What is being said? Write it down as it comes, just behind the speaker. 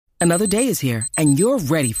Another day is here, and you're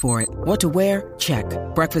ready for it. What to wear? Check.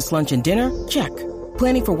 Breakfast, lunch, and dinner? Check.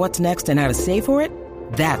 Planning for what's next and how to save for it?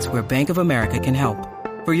 That's where Bank of America can help.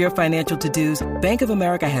 For your financial to-dos, Bank of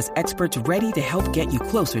America has experts ready to help get you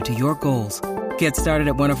closer to your goals. Get started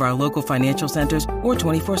at one of our local financial centers or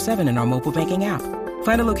 24/7 in our mobile banking app.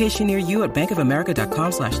 Find a location near you at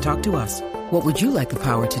bankofamerica.com/talktous. What would you like the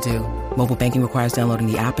power to do? Mobile banking requires downloading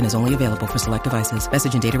the app and is only available for select devices.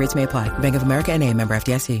 Message and data rates may apply. Bank of America N.A., member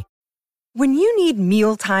FDIC. When you need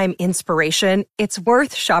mealtime inspiration, it's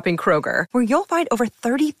worth shopping Kroger, where you'll find over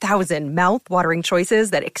 30,000 mouth-watering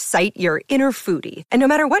choices that excite your inner foodie. And no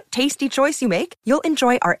matter what tasty choice you make, you'll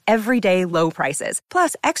enjoy our everyday low prices,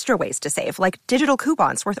 plus extra ways to save, like digital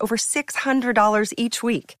coupons worth over $600 each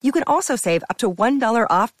week. You can also save up to $1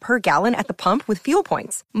 off per gallon at the pump with fuel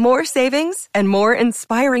points. More savings and more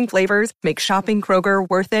inspiring flavors make shopping Kroger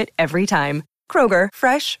worth it every time. Kroger,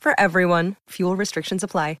 fresh for everyone. Fuel restrictions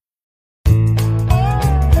apply.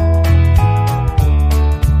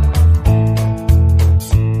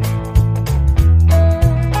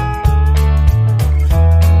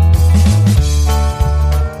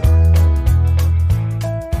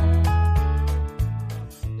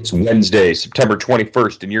 It's Wednesday, September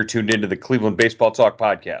 21st, and you're tuned into the Cleveland Baseball Talk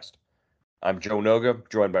podcast. I'm Joe Noga,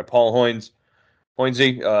 joined by Paul Hoynes.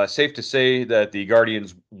 Hoynesy, safe to say that the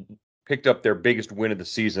Guardians picked up their biggest win of the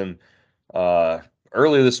season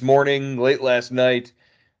early this morning, late last night,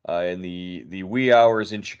 in the wee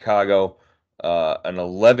hours in Chicago. An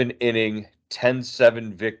 11-inning,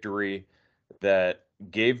 10-7 victory that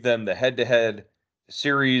gave them the head-to-head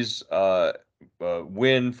series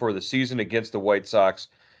win for the season against the White Sox,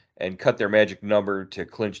 and cut their magic number to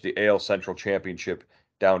clinch the AL Central Championship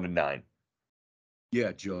down to 9.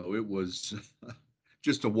 Yeah, Joe, it was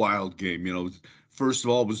just a wild game. First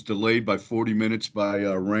of all, it was delayed by 40 minutes by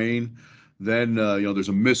rain. Then, there's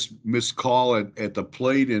a missed call at the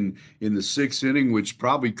plate in the sixth inning, which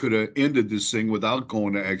probably could have ended this thing without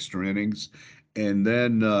going to extra innings. And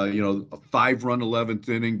then, a 5-run 11th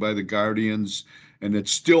inning by the Guardians. And it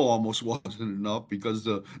still almost wasn't enough because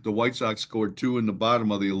the White Sox scored 2 in the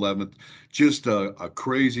bottom of the 11th. Just a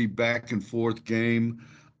crazy back and forth game,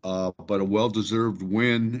 but a well-deserved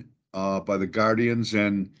win by the Guardians.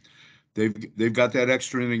 And they've got that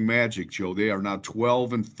extra inning magic, Joe. They are now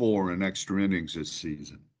 12-4 in extra innings this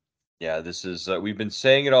season. Yeah, this is we've been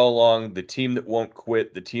saying it all along. The team that won't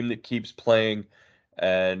quit, the team that keeps playing,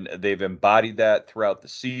 and they've embodied that throughout the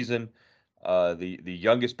season. The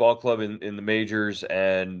youngest ball club in the majors,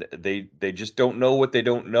 and they just don't know what they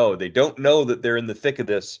don't know. They don't know that they're in the thick of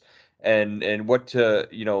this, and what to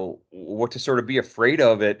sort of be afraid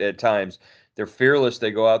of at times. They're fearless. They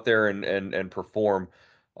go out there and perform.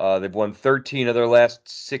 They've won 13 of their last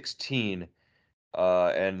 16,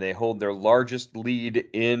 and they hold their largest lead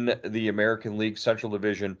in the American League Central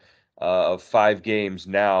Division of 5 games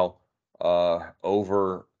now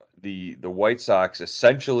over the White Sox,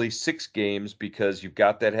 essentially 6 games, because you've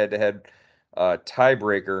got that head-to-head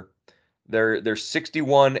tiebreaker. They're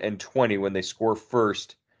 61-20 when they score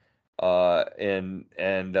first, and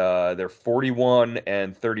they're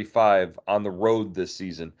 41-35 on the road this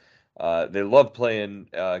season. They love playing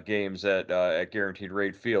games at Guaranteed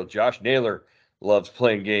Rate Field. Josh Naylor loves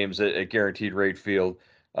playing games at Guaranteed Rate Field.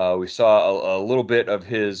 We saw a little bit of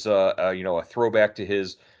his, a throwback to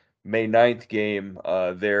his May 9th game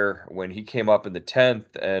there when he came up in the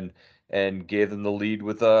 10th and gave them the lead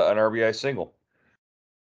with an RBI single.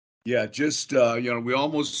 Yeah, just we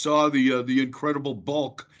almost saw the incredible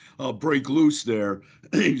Bulk break loose there.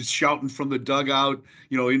 He's shouting from the dugout,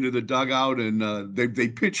 into the dugout, and they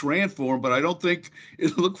pitch ran for him, but I don't think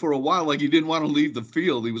it looked for a while like he didn't want to leave the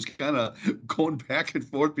field. He was kind of going back and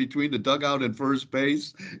forth between the dugout and first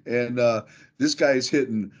base, and this guy is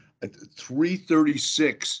hitting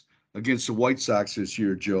 336 against the White Sox this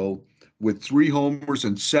year, Joe, with 3 homers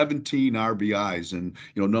and 17 RBIs. And,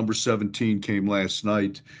 number 17 came last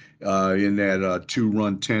night in that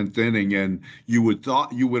 2-run 10th inning. And you would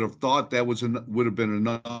have thought that would have been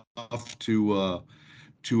enough to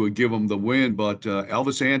give him the win. But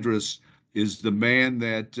Elvis Andrus is the man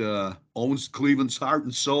that owns Cleveland's heart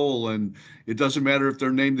and soul. And it doesn't matter if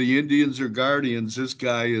they're named the Indians or Guardians. This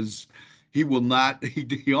guy is... He will not.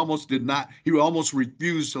 He almost did not. He almost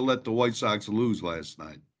refused to let the White Sox lose last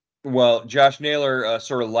night. Well, Josh Naylor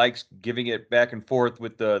sort of likes giving it back and forth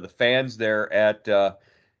with the fans there at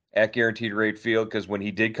Guaranteed Rate Field, because when he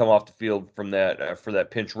did come off the field from that for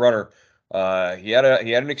that pinch runner, he had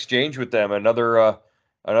an exchange with them,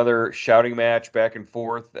 another shouting match back and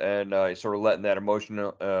forth, and sort of letting that emotion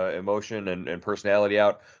and personality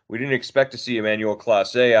out. We didn't expect to see Emmanuel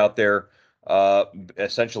Clase out there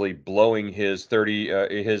essentially blowing his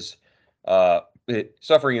 30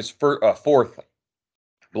 suffering his fourth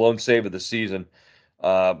blown save of the season.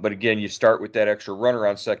 But again, you start with that extra runner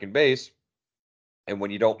on second base, and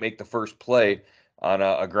when you don't make the first play on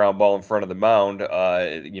a ground ball in front of the mound,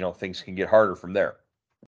 things can get harder from there.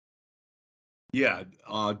 Yeah,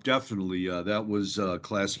 definitely. That was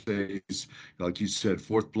Class A's, like you said,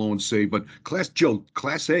 fourth blown save. But Class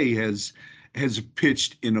A has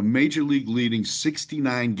pitched in a major league leading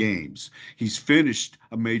 69 games. He's finished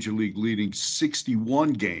a major league leading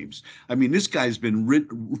 61 games. I mean, this guy's been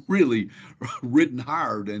really written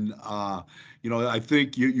hard, and I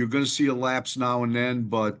think you're going to see a lapse now and then,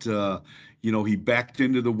 but. He backed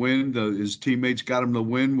into the win. His teammates got him the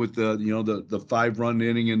win with the 5-run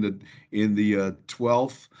inning in the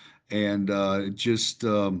 12th, and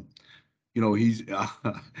he's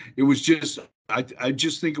it was just I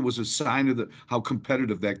just think it was a sign of how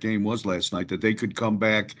competitive that game was last night, that they could come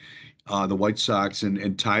back, the White Sox,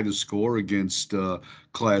 and tie the score against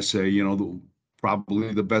Class A.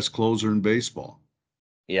 Probably the best closer in baseball.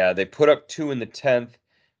 Yeah, they put up 2 in the 10th.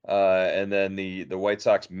 And then the White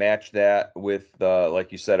Sox matched that with,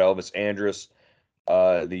 like you said, Elvis Andrus,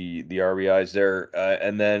 the RBIs there,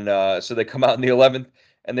 and then so they come out in the 11th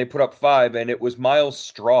and they put up 5, and it was Myles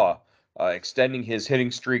Straw extending his hitting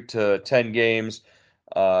streak to 10 games.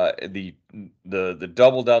 The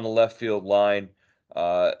double down the left field line.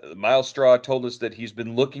 Myles Straw told us that he's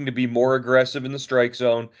been looking to be more aggressive in the strike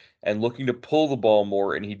zone and looking to pull the ball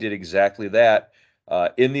more, and he did exactly that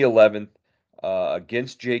in the 11th.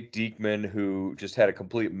 Against Jake Diekman, who just had a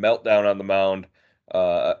complete meltdown on the mound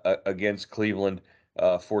against Cleveland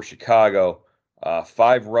for Chicago.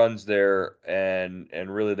 5 runs there, and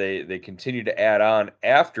really they continue to add on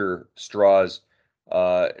after Straw's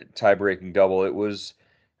tie-breaking double. It was,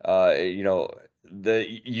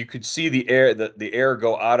 you could see the air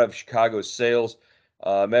go out of Chicago's sails.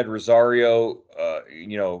 Med Rosario,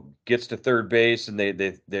 gets to third base, and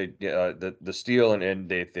the steal, and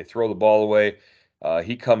they throw the ball away.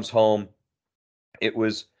 He comes home. It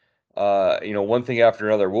was, one thing after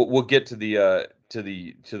another. We'll get to the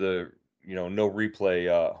no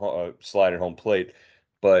replay slide at home plate,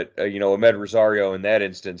 but Med Rosario in that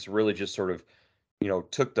instance really just sort of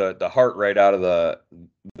took the heart right out of the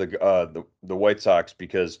White Sox,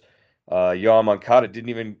 because Yoan Moncada didn't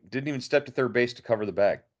even step to third base to cover the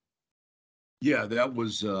bag. Yeah, that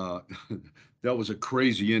was that was a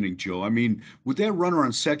crazy inning, Joe. I mean, with that runner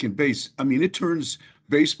on second base, I mean, it turns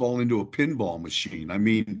baseball into a pinball machine. I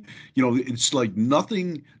mean, it's like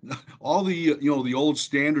nothing. All the old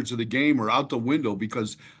standards of the game are out the window,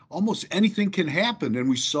 because almost anything can happen, and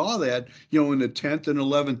we saw that in the 10th and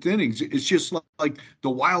 11th innings. It's just like the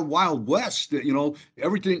wild west.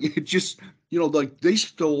 Everything. It just like they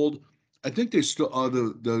stole. I think they stole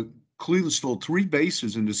the Cleveland stole 3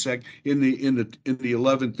 bases in the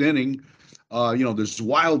 11th inning. There's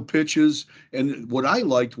wild pitches, and what I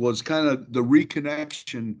liked was kind of the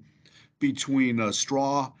reconnection between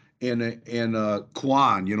Straw and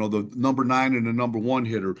Kwan. The number 9 and the number 1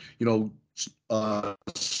 hitter.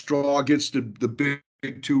 Straw gets the big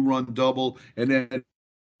 2-run double, and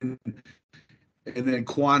then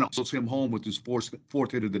Kwan also him home with his fourth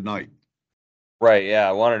hit of the night. Right. Yeah,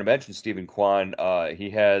 I wanted to mention Stephen Kwan. He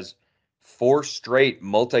has 4 straight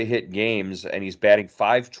multi-hit games, and he's batting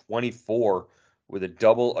 .524 with a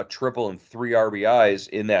double, a triple, and 3 RBIs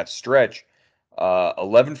in that stretch.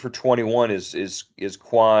 11 for 21 is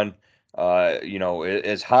Kwan.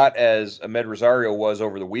 As hot as Amed Rosario was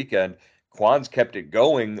over the weekend, Kwan's kept it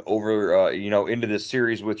going over into this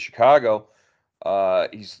series with Chicago.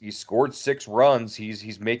 He's scored 6 runs.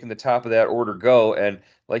 He's making the top of that order go, and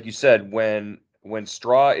like you said, when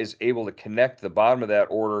Straw is able to connect the bottom of that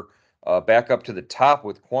order back up to the top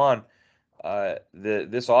with Kwan,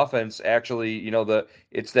 this offense actually,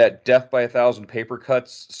 it's that death by 1,000 paper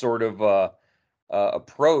cuts sort of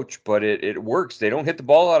approach, but it works. They don't hit the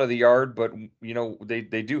ball out of the yard, but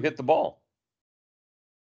they do hit the ball.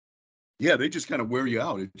 Yeah, they just kind of wear you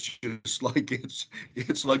out. It's just like it's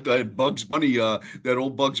like that Bugs Bunny, that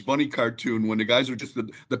old Bugs Bunny cartoon, when the guys are just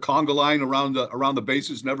the conga line around the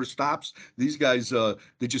bases never stops. These guys,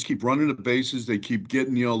 they just keep running the bases. They keep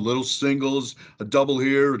getting little singles, a double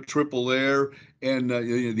here, a triple there, and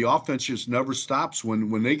the offense just never stops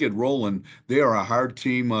when they get rolling. They are a hard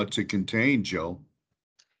team to contain, Joe.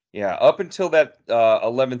 Yeah, up until that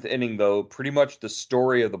 11th inning, though, pretty much the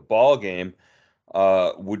story of the ball game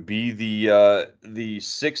would be the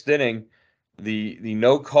 6th inning, the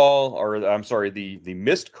no call, or I'm sorry, the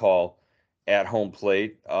missed call at home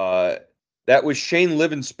plate. That was Shane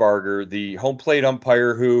Livensparger, the home plate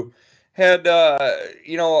umpire, who had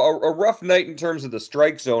a rough night in terms of the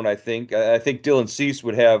strike zone. I think Dylan Cease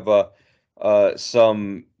would have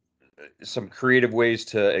some creative ways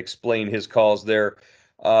to explain his calls there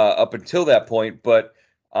up until that point. But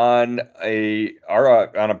on a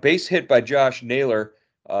base hit by Josh Naylor,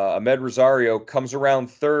 Ahmed Rosario comes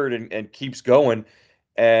around third and keeps going.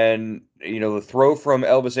 And the throw from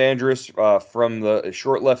Elvis Andrus from the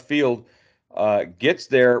short left field gets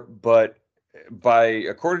there, but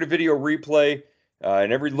according to video replay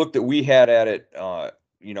and every look that we had at it,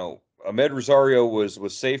 Ahmed Rosario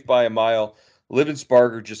was safe by a mile.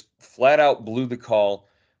 Livensparger just flat out blew the call,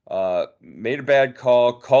 made a bad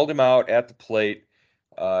call, called him out at the plate.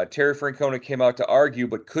 Terry Francona came out to argue,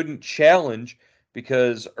 but couldn't challenge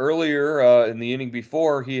because earlier in the inning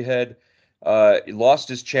before, he had lost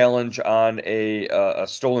his challenge on a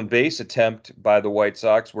stolen base attempt by the White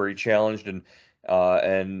Sox, where he challenged and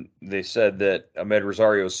they said that Ahmed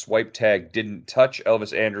Rosario's swipe tag didn't touch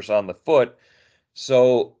Elvis Andrus on the foot.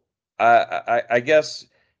 So I guess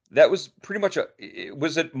that was pretty much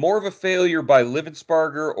was it more of a failure by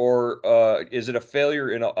Livensparger, or is it a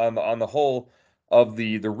failure on the whole of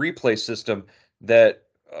the replay system that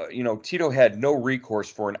Tito had no recourse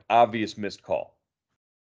for an obvious missed call?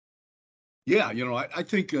 Yeah, I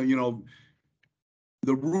think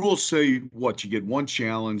the rules say what you get one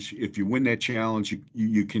challenge. If you win that challenge,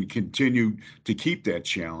 you can continue to keep that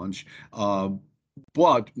challenge.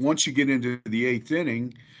 But once you get into the eighth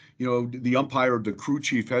inning, the umpire, the crew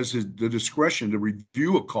chief, has the discretion to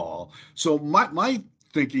review a call. So my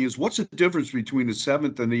thinking is, what's the difference between the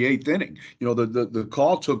seventh and the eighth inning? The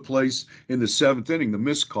call took place in the seventh inning, the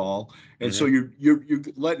missed call, and so you're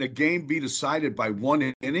letting a game be decided by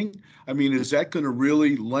one inning. I mean, is that going to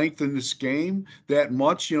really lengthen this game that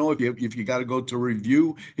much? If you got to go to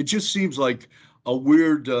review, it just seems like a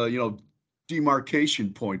weird, demarcation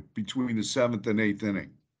point between the seventh and eighth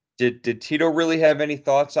inning. Did Tito really have any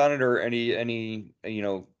thoughts on it, or any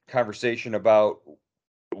conversation about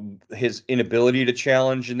his inability to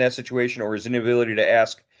challenge in that situation, or his inability to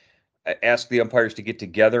ask the umpires to get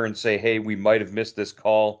together and say, "Hey, we might have missed this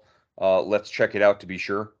call. Let's check it out to be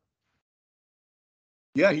sure"?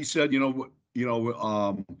 Yeah, he said, he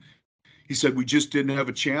said we just didn't have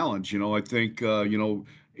a challenge. I think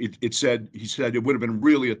he said it would have been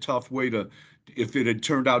really a tough way to, if it had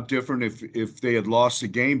turned out different, if they had lost the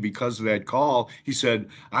game because of that call. He said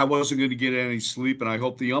I wasn't going to get any sleep, and I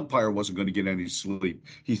hope the umpire wasn't going to get any sleep.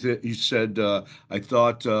 He said I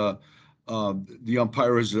thought the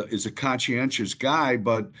umpire is a conscientious guy,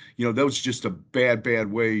 but that was just a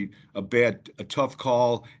bad way, a tough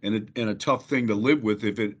call, and a tough thing to live with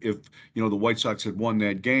if the White Sox had won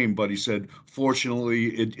that game. But he said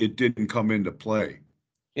fortunately it didn't come into play.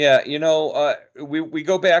 Yeah, we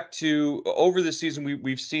go back to over the season.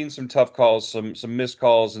 We've seen some tough calls, some missed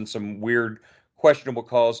calls, and some weird, questionable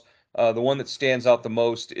calls. The one that stands out the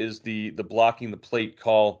most is the blocking the plate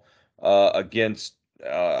call against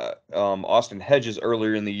Austin Hedges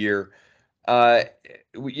earlier in the year.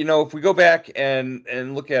 If we go back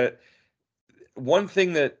and look at it, one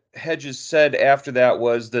thing that Hedges said after that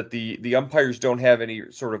was that the umpires don't have any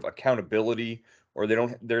sort of accountability, or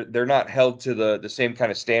they're not held to the same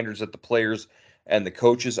kind of standards that the players and the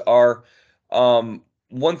coaches are.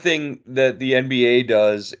 One thing that the NBA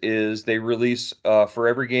does is they release for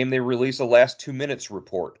every game they release a last 2 minutes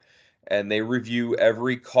report, and they review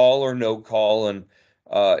every call or no call, and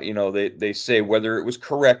they say whether it was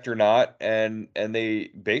correct or not, and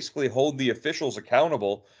they basically hold the officials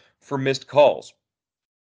accountable for missed calls.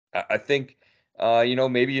 I think,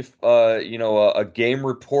 maybe if, a game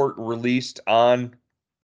report released on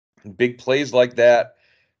big plays like that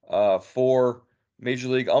for Major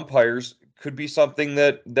League umpires could be something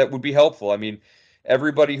that would be helpful. I mean,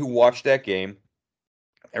 everybody who watched that game,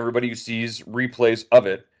 everybody who sees replays of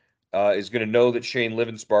it, is going to know that Shane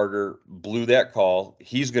Livensparger blew that call.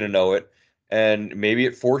 He's going to know it, and maybe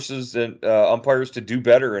it forces umpires to do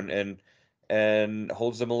better and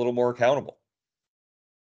holds them a little more accountable.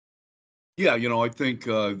 Yeah, I think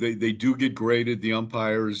they do get graded, the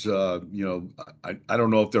umpires. I don't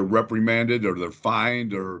know if they're reprimanded or they're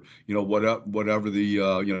fined, or whatever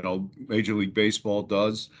the Major League Baseball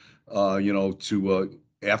does, to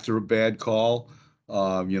after a bad call,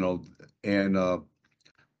 and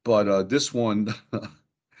but this one, a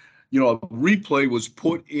replay was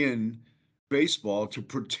put in baseball to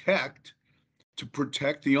protect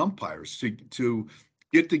the umpires, to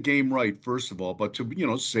get the game right, first of all, but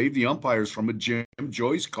to save the umpires from a Jim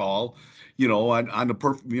Joyce call, on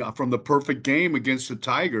the from the perfect game against the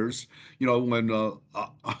Tigers, when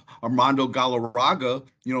Armando Galarraga,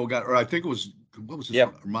 got, or I think it was what was his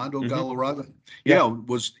Yep. Armando Mm-hmm. Galarraga? Yeah. Yeah,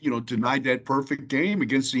 was denied that perfect game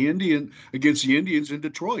against the Indians in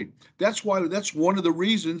Detroit. That's one of the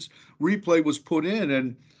reasons replay was put in.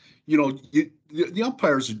 And the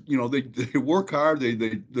umpires, they work hard.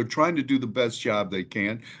 They're trying to do the best job they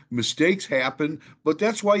can. Mistakes happen, but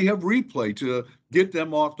that's why you have replay, to get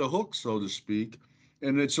them off the hook, so to speak.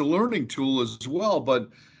 And it's a learning tool as well. But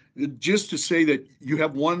just to say that you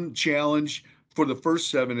have one challenge for the first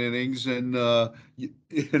 7 innings, and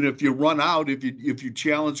if you run out, if you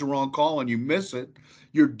challenge the wrong call and you miss it,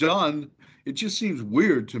 you're done. It just seems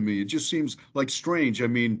weird to me. It just seems like strange. I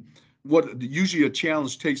mean, what usually a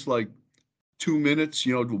challenge takes like 2 minutes,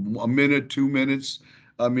 a minute, 2 minutes.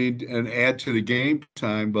 I mean, and add to the game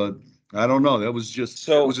time. But I don't know. It was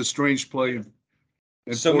a strange play.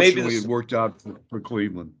 And So maybe fortunately, it this worked out for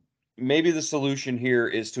Cleveland. maybe the solution here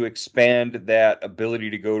is to expand that ability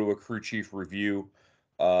to go to a crew chief review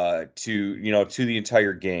to the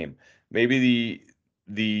entire game. Maybe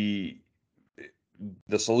the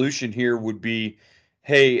the solution here would be,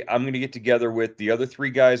 hey, I'm going to get together with the other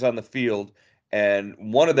three guys on the field, and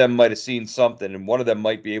one of them might have seen something, and one of them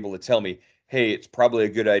might be able to tell me, hey, it's probably a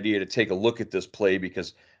good idea to take a look at this play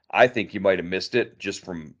because I think you might have missed it, just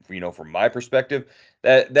from my perspective.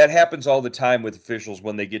 That happens all the time with officials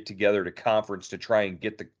when they get together to conference to try and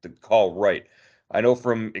get the call right. I know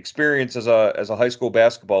from experience as a high school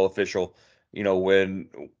basketball official,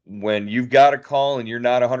 when you've got a call and you're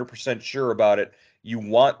not 100% sure about it, you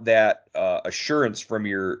want that assurance from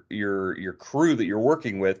your crew that you're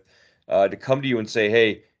working with to come to you and say,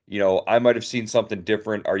 hey, I might have seen something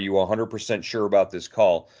different. Are you 100% sure about this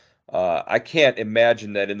call? I can't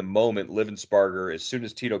imagine that in the moment, Livensparger, as soon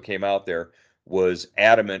as Tito came out there, was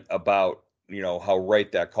adamant about how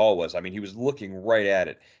right that call was. I mean, he was looking right at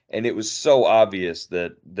it, and it was so obvious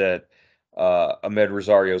that Ahmed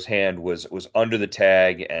Rosario's hand was under the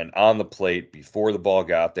tag and on the plate before the ball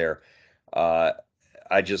got there. Uh,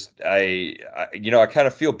 I kind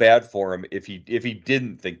of feel bad for him if he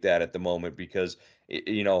didn't think that at the moment, because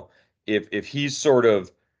if he's sort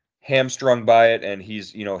of hamstrung by it and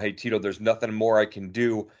he's hey Tito, there's nothing more I can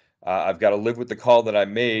do. I've got to live with the call that I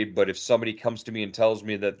made. But if somebody comes to me and tells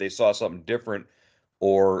me that they saw something different,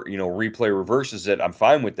 or replay reverses it, I'm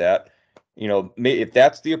fine with that. If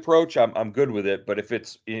that's the approach, I'm good with it. But if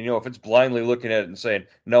it's blindly looking at it and saying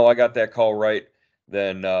no, I got that call right,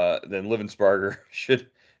 then Livensparger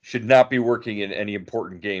should not be working in any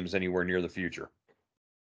important games anywhere near the future.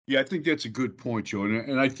 Yeah, I think that's a good point, Joe,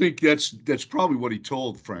 and I think that's probably what he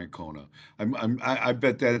told Francona. I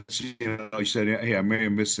bet that's he said, hey, I may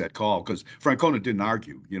have missed that call, because Francona didn't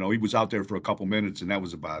argue. He was out there for a couple minutes and that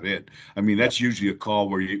was about it. I mean, Yep. that's usually a call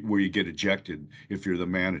where you get ejected if you're the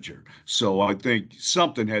manager. So I think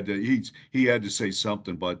something he had to say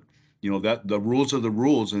something, but that the rules are the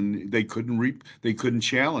rules, and they couldn't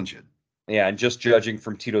challenge it. Yeah, and just judging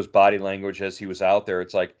from Tito's body language as he was out there,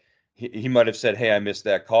 it's like he might have said, "Hey, I missed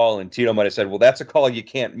that call," and Tito might have said, "Well, that's a call you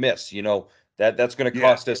can't miss. That's going to Yeah.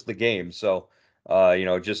 cost us the game." So,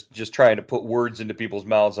 just trying to put words into people's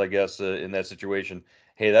mouths, I guess, in that situation.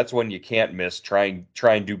 Hey, that's one you can't miss. Try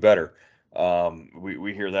and do better.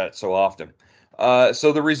 We hear that so often.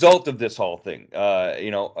 So the result of this whole thing,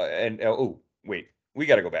 oh wait, we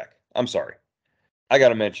got to go back. I'm sorry, I got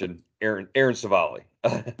to mention Aaron Savali.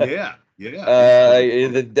 Yeah,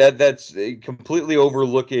 yeah. That's completely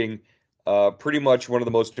overlooking pretty much one of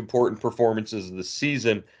the most important performances of the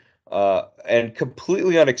season, and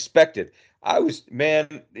completely unexpected.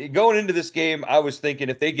 Man, going into this game, I was thinking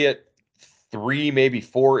if they get three, maybe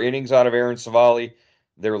 4 innings out of Aaron Savali,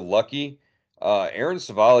 they're lucky. Aaron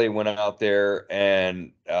Savali went out there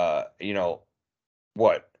and,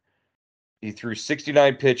 what? He threw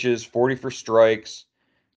 69 pitches, 40 for strikes.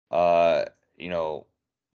 Uh, you know,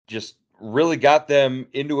 just really got them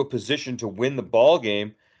into a position to win the ball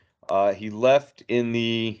game. He left in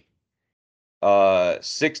the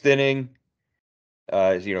sixth inning.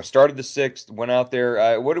 Started the sixth, went out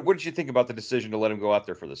there. What did you think about the decision to let him go out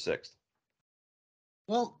there for the sixth?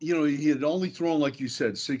 Well, he had only thrown, like you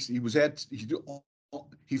said, 60.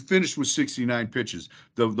 He finished with 69 pitches.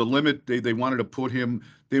 The limit they wanted to put him.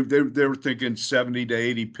 They were thinking 70 to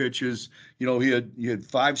 80 pitches. He had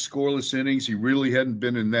 5 scoreless innings. He really hadn't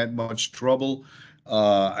been in that much trouble.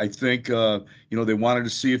 I think they wanted to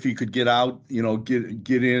see if he could get out.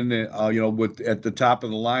 Get in. With at the top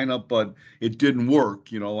of the lineup, but it didn't work.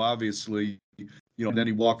 Obviously. Then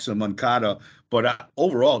he walks a Moncada. But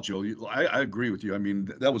overall, Joe, I agree with you. I mean,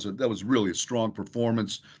 that was really a strong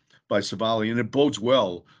performance by Savali, and it bodes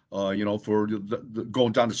well. For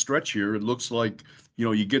going down the stretch here, it looks like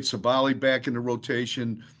you get Savali back in the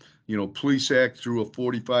rotation. Plesac threw a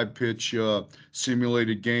 45 pitch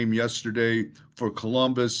simulated game yesterday for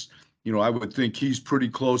Columbus. I would think he's pretty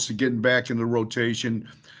close to getting back in the rotation.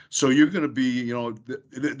 So you're going to be,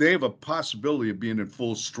 they have a possibility of being at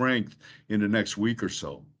full strength in the next week or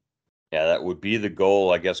so. Yeah, that would be the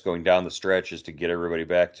goal, I guess, going down the stretch is to get everybody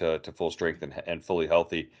back to full strength and fully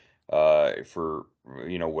healthy for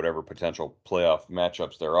whatever potential playoff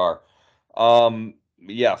matchups there are.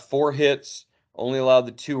 Yeah, 4 hits, only allowed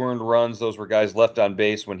the 2 earned runs. Those were guys left on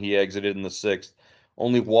base when he exited in the sixth.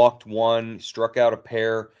 Only walked one, struck out a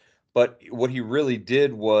pair. But what he really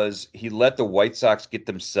did was he let the White Sox get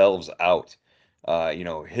themselves out.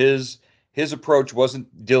 His approach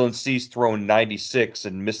wasn't Dylan Cease throwing 96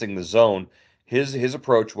 and missing the zone. His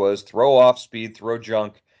approach was throw off speed, throw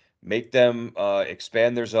junk, make them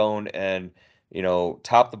expand their zone, and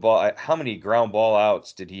top the ball. How many ground ball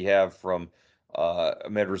outs did he have from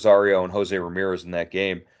Ahmed Rosario and Jose Ramirez in that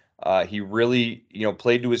game? He really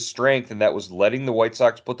played to his strength, and that was letting the White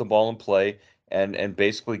Sox put the ball in play and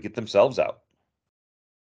basically get themselves out.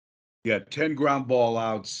 Yeah, 10 ground ball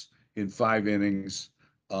outs in 5 innings.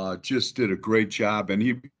 Just did a great job. And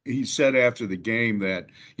he said after the game that,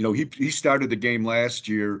 he started the game last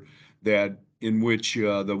year that in which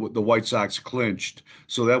the White Sox clinched.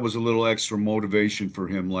 So that was a little extra motivation for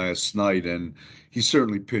him last night. And he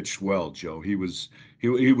certainly pitched well, Joe. He was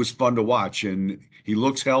fun to watch, and he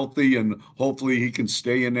looks healthy, and hopefully he can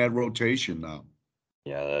stay in that rotation now.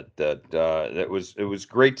 Yeah, it was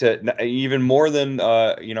great to even more than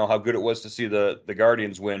how good it was to see the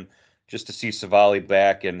Guardians win, just to see Savali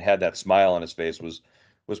back and had that smile on his face was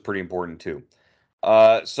pretty important too.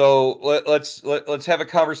 So let's have a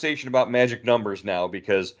conversation about magic numbers now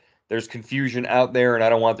because there's confusion out there and I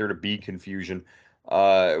don't want there to be confusion.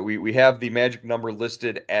 We have the magic number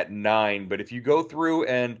listed at 9, but if you go through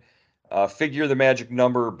and figure the magic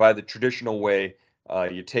number by the traditional way,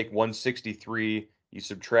 you take 163, you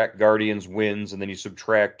subtract Guardians wins, and then you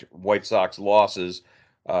subtract White Sox losses.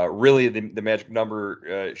 Really, the magic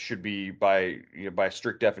number should be by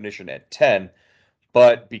strict definition at 10.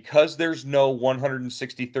 But because there's no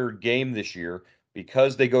 163rd game this year,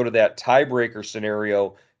 because they go to that tiebreaker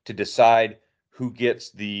scenario to decide who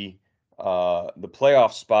gets the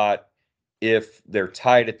playoff spot if they're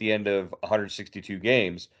tied at the end of 162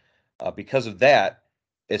 games, because of that,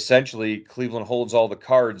 essentially Cleveland holds all the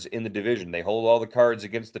cards in the division. They hold all the cards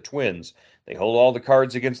against the Twins. They hold all the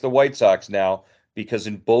cards against the White Sox now because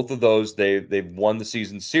in both of those they've won the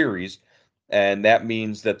season series, and that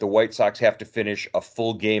means that the White Sox have to finish a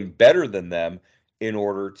full game better than them in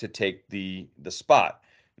order to take the spot.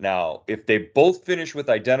 Now, if they both finish with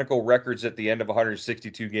identical records at the end of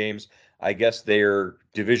 162 games, I guess they're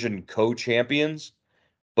division co-champions,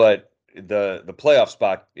 but the playoff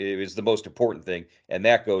spot is the most important thing, and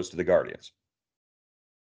that goes to the Guardians.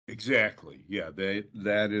 Exactly. Yeah,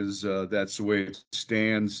 that's the way it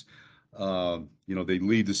stands. They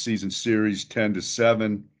lead the season series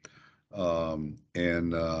 10-7.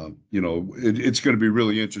 It's going to be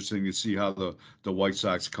really interesting to see how the White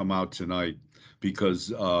Sox come out tonight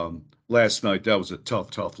because last night that was a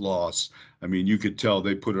tough loss. I mean, you could tell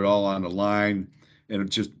they put it all on the line, and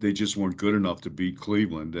they just weren't good enough to beat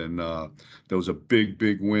Cleveland. And there was a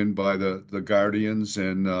big win by the Guardians,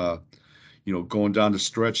 and going down the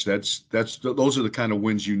stretch, those are the kind of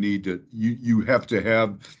wins you need you have to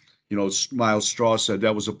have. Miles Straw said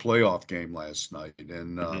that was a playoff game last night,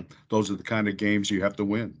 and those are the kind of games you have to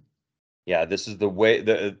win. Yeah, this is the way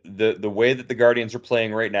the way that the Guardians are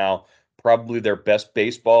playing right now. Probably their best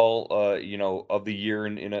baseball, of the year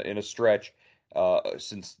in a stretch,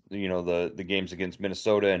 since the games against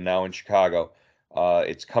Minnesota and now in Chicago.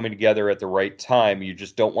 It's coming together at the right time. You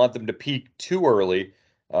just don't want them to peak too early.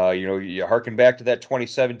 You harken back to that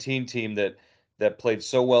 2017 team that played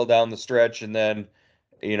so well down the stretch, and then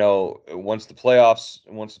once the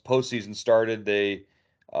postseason started, they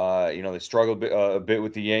struggled a bit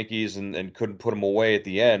with the Yankees and couldn't put them away at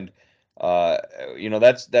the end.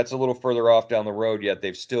 That's a little further off down the road yet.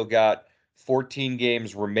 They've still got 14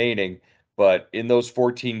 games remaining, but in those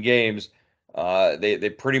 14 games,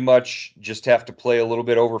 they pretty much just have to play a little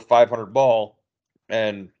bit over 500 ball,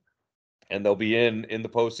 and they'll be in the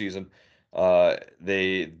postseason.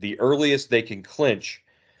 The earliest they can clinch,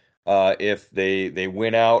 if they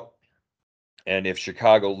win out, and if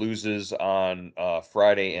Chicago loses on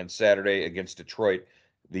Friday and Saturday against Detroit,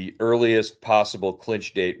 the earliest possible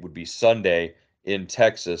clinch date would be Sunday in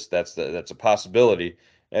Texas. That's a possibility.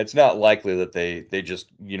 And it's not likely that they just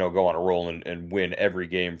go on a roll and win every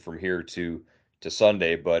game from here to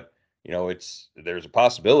Sunday, but there's a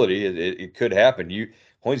possibility it could happen.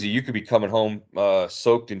 Hoynesy, you could be coming home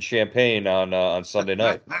soaked in champagne on Sunday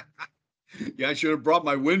night. Yeah, I should have brought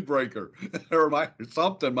my windbreaker or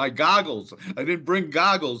my goggles. I didn't bring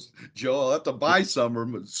goggles, Joe. I'll have to buy some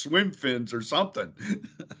or swim fins or something.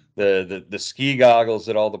 The ski goggles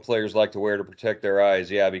that all the players like to wear to protect their eyes.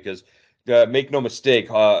 Yeah, because make no mistake,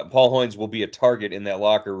 Paul Hoynes will be a target in that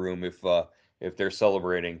locker room if they're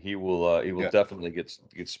celebrating. He will Yeah. definitely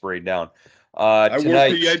get sprayed down. I work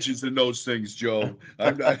Tonight. the edges in those things, Joe.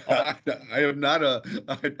 I am not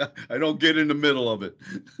I don't get in the middle of it.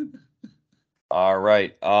 All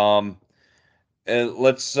right. And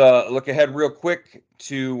let's look ahead real quick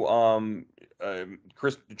to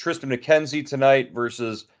Tristan McKenzie tonight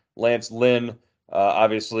versus Lance Lynn.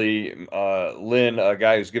 Obviously, Lynn, a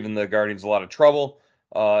guy who's given the Guardians a lot of trouble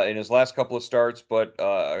in his last couple of starts, but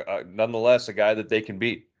nonetheless, a guy that they can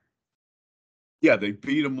beat. Yeah, they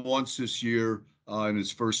beat him once this year in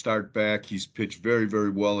his first start back. He's pitched very, very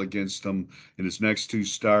well against them in his next two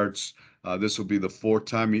starts. This will be the fourth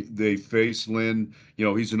time they face Lynn.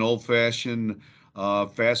 He's an old-fashioned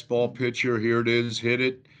fastball pitcher. Here it is, hit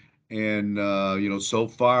it. And, so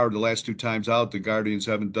far, the last two times out, the Guardians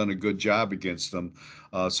haven't done a good job against them.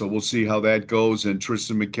 So we'll see how that goes. And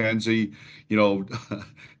Tristan McKenzie,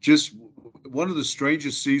 just one of the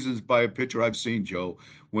strangest seasons by a pitcher I've seen, Joe.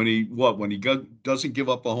 When he doesn't give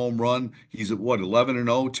up a home run, he's at 11-0,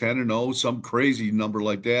 10-0, some crazy number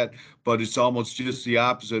like that. But it's almost just the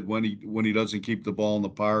opposite when he doesn't keep the ball in the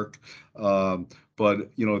park. But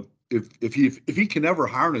if he can ever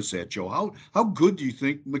harness that, Joe, how good do you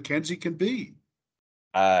think McKenzie can be?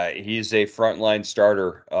 He's a frontline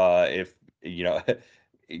starter. If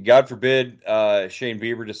God forbid, Shane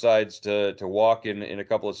Bieber decides to walk in a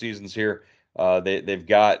couple of seasons here. They've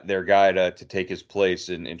got their guy to take his place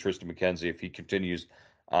in Tristan McKenzie if he continues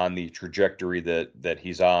on the trajectory that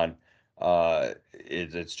he's on.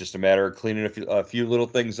 It's just a matter of cleaning a few little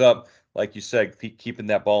things up. Like you said, keeping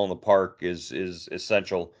that ball in the park is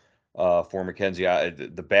essential for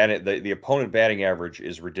McKenzie. The opponent batting average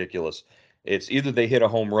is ridiculous. It's either they hit a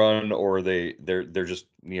home run or they're just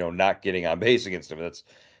not getting on base against him. That's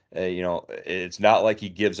it's not like he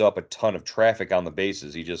gives up a ton of traffic on the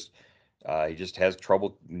bases. He just has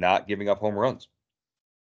trouble not giving up home runs.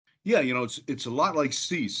 Yeah, it's a lot like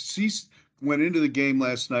Cease. Cease went into the game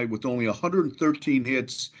last night with only 113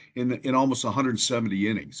 hits in almost 170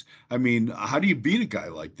 innings. I mean, how do you beat a guy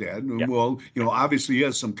like that? Yeah. Well, obviously he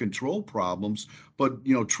has some control problems, but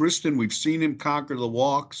Tristan, we've seen him conquer the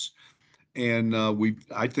walks, and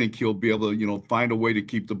I think he'll be able to find a way to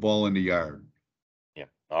keep the ball in the yard. Yeah.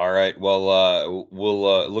 All right. Well,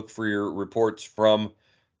 we'll look for your reports from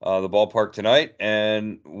the ballpark tonight,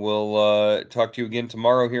 and we'll talk to you again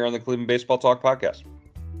tomorrow here on the Cleveland Baseball Talk podcast.